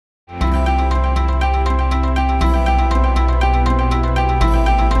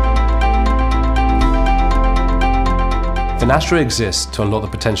Finastra exists to unlock the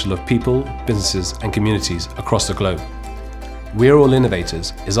potential of people, businesses and communities across the globe. We're all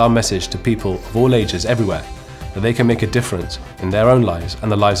innovators is our message to people of all ages everywhere that they can make a difference in their own lives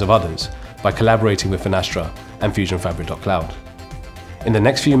and the lives of others by collaborating with Finastra and FusionFabric.cloud. In the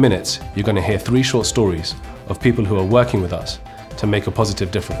next few minutes, you're going to hear 3 short stories of people who are working with us to make a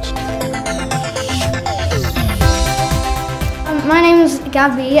positive difference. My name is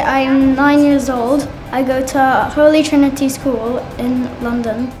Gabby, I am 9 years old. I go to Holy Trinity School in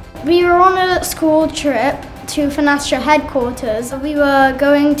London. We were on a school trip to Finastra headquarters. We were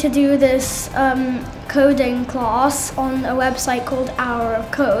going to do this coding class on a website called Hour of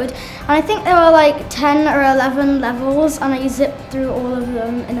Code. And I think there were like 10 or 11 levels and I zipped through all of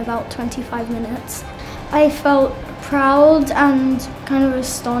them in about 25 minutes. I felt proud and kind of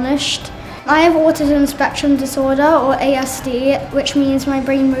astonished. I have autism spectrum disorder, or ASD, which means my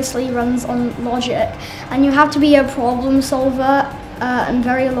brain mostly runs on logic. And you have to be a problem solver and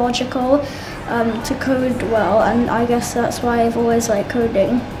very logical to code well, and I guess that's why I've always liked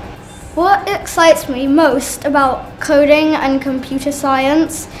coding. What excites me most about coding and computer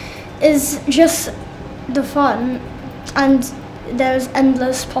science is just the fun, and there's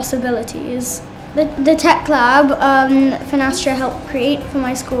endless possibilities. The tech lab Finastra helped create for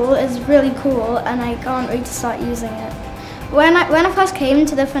my school is really cool, and I can't wait to start using it. When I first came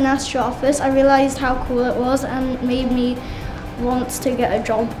to the Finastra office, I realized how cool it was and it made me want to get a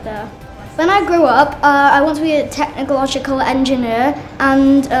job there. When I grow up, I want to be a technological engineer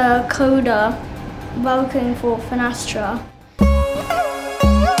and a coder working for Finastra.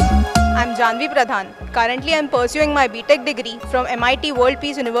 I'm Janvi Pradhan. Currently, I'm pursuing my BTech degree from MIT World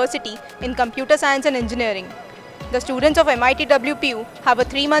Peace University in Computer Science and Engineering. The students of MIT WPU have a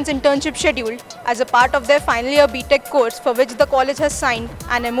 3-month internship scheduled as a part of their final year BTech course, for which the college has signed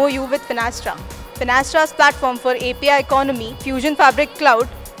an MOU with Finastra. Finastra's platform for API economy, FusionFabric Cloud,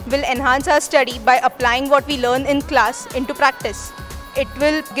 will enhance our study by applying what we learn in class into practice. It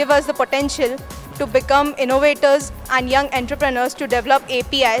will give us the potential to become innovators and young entrepreneurs to develop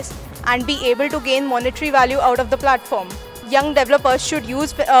APIs and be able to gain monetary value out of the platform. Young developers should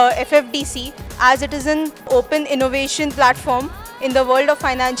use FFDC as it is an open innovation platform in the world of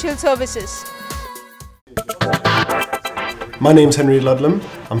financial services. My name's Henry Ludlam.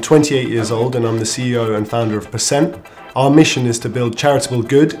 I'm 28 years old and I'm the CEO and founder of Percent. Our mission is to build charitable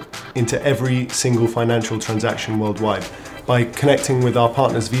good into every single financial transaction worldwide. By connecting with our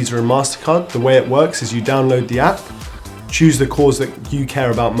partners Visa and MasterCard, the way it works is you download the app, choose the cause that you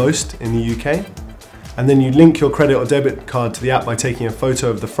care about most in the UK, and then you link your credit or debit card to the app by taking a photo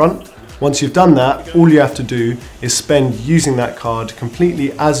of the front. Once you've done that, all you have to do is spend using that card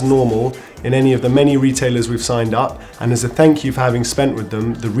completely as normal in any of the many retailers we've signed up, and as a thank you for having spent with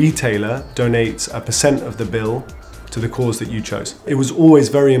them, the retailer donates a % of the bill to the cause that you chose. It was always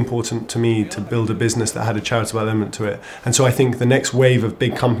very important to me to build a business that had a charitable element to it. And so I think the next wave of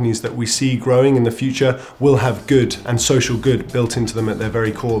big companies that we see growing in the future will have good and social good built into them at their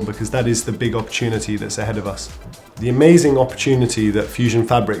very core, because that is the big opportunity that's ahead of us. The amazing opportunity that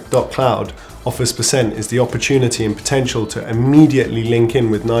FusionFabric.cloud offers Percent is the opportunity and potential to immediately link in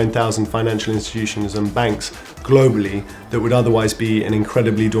with 9,000 financial institutions and banks globally that would otherwise be an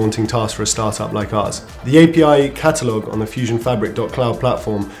incredibly daunting task for a startup like ours. The API catalog on the FusionFabric.cloud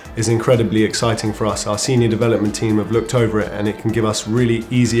platform is incredibly exciting for us. Our senior development team have looked over it and it can give us really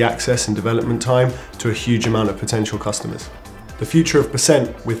easy access and development time to a huge amount of potential customers. The future of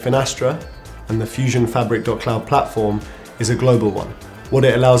Percent with Finastra and the FusionFabric.cloud platform is a global one. What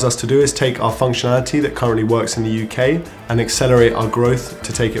it allows us to do is take our functionality that currently works in the UK and accelerate our growth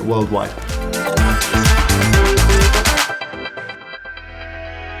to take it worldwide.